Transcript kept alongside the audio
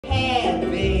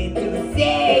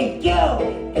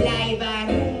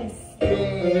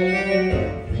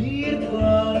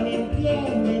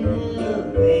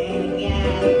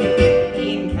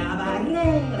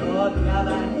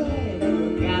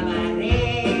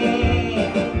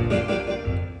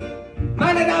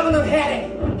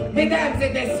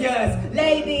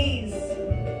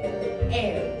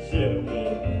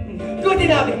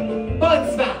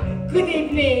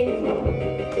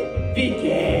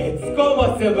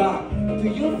Wunderbar. Do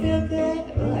you feel good?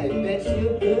 Oh, I bet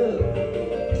you do.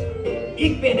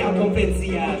 Ik ben er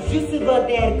conferencia, je suis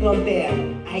votre compère.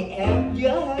 I am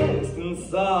your host,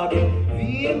 sorry.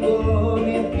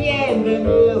 Wilkommen,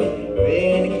 bienvenue,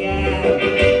 welcome.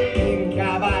 In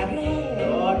Cabaret,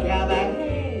 oh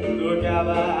Cabaret, le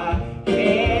Cabaret.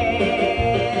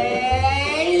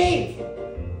 Leave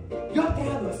your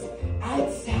troubles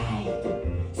outside.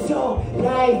 So,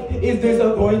 life is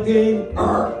disappointing.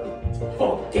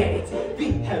 Forget it. We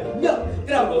have no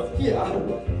troubles here.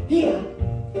 Here,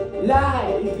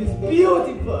 life is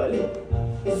beautiful.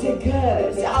 The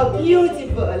girls are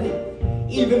beautiful.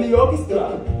 Even the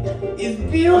orchestra is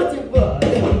beautiful.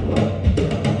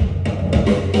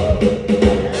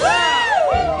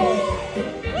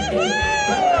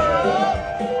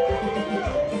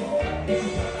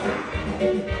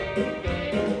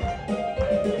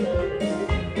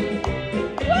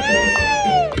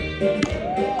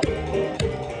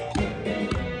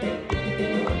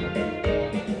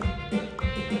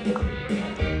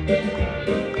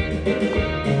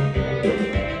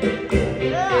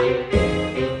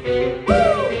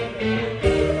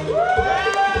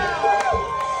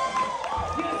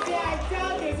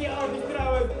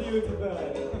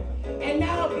 And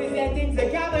now presenting the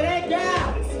Cabaret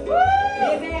girls.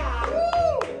 Here they are.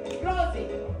 Rosie.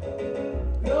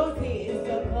 Rosie is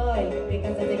so cold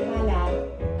because of the color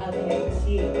of her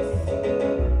cheeks.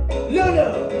 Lulu.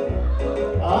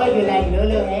 Oh, you like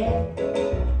Lulu, eh?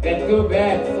 Then too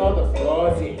bad, so does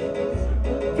Rosie.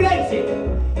 Frenchie.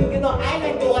 You know, I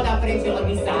like to order Frenchie on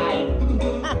this side.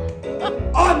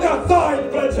 On the side,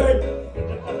 Frenchie.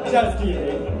 Just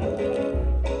kidding.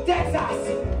 Texas!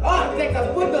 Oh, Texas,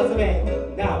 put those away!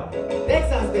 Now,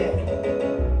 Texas there.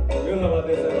 You know what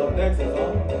they say about Texas,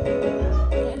 huh?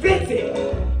 Fritzy!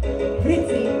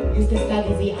 Fritzy used to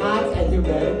study the arts and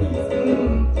humanities.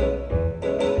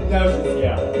 Now she's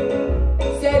here.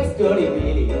 Sad story,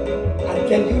 really. I'll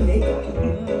tell you later.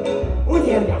 Und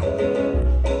Helga.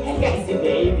 Helga is a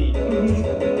baby.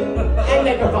 I'm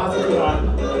like a positive one.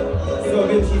 So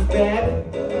when she's bad,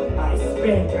 I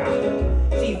spank her.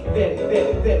 She's very,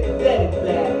 very, very, very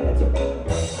bad.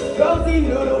 Rosie,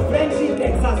 Lulu, Frenchie,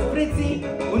 Texas, Fritzy,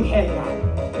 und Helga.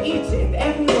 Each and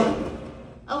every one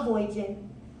a virgin.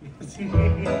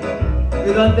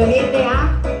 You don't believe me, huh?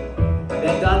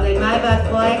 Then don't take my bad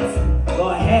points. Go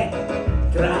ahead,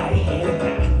 try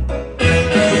Helga.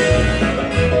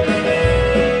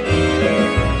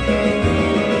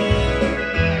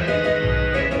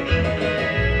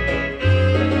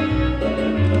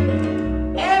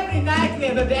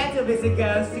 A battle with the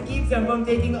girls to keep them from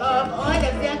taking off all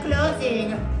of their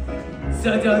clothing.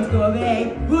 So don't go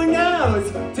away. Who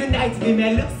knows? Tonight we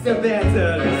may lose the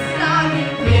battle. Sorry,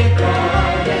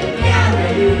 Wilkommen,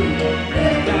 bienvenue.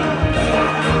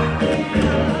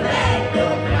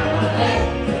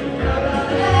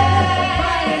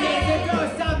 Finally, the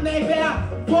ghost of Mayfair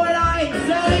for our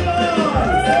ceremonies.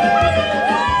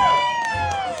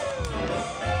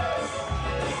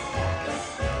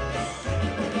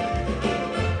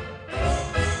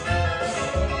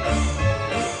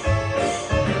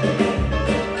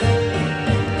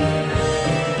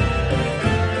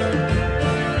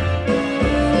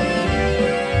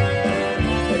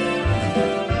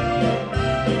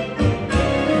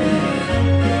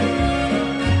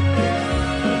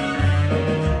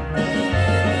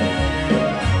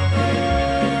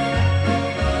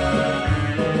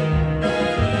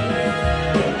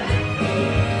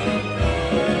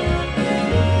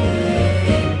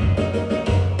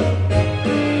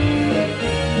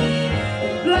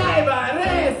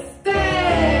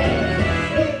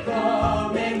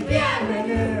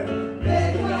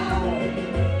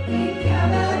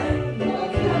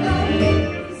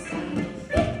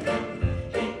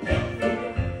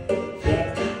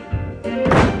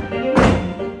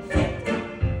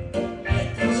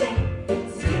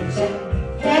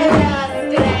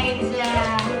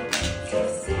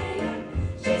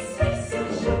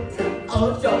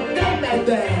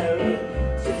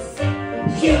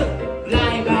 You,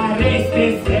 like a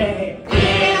restless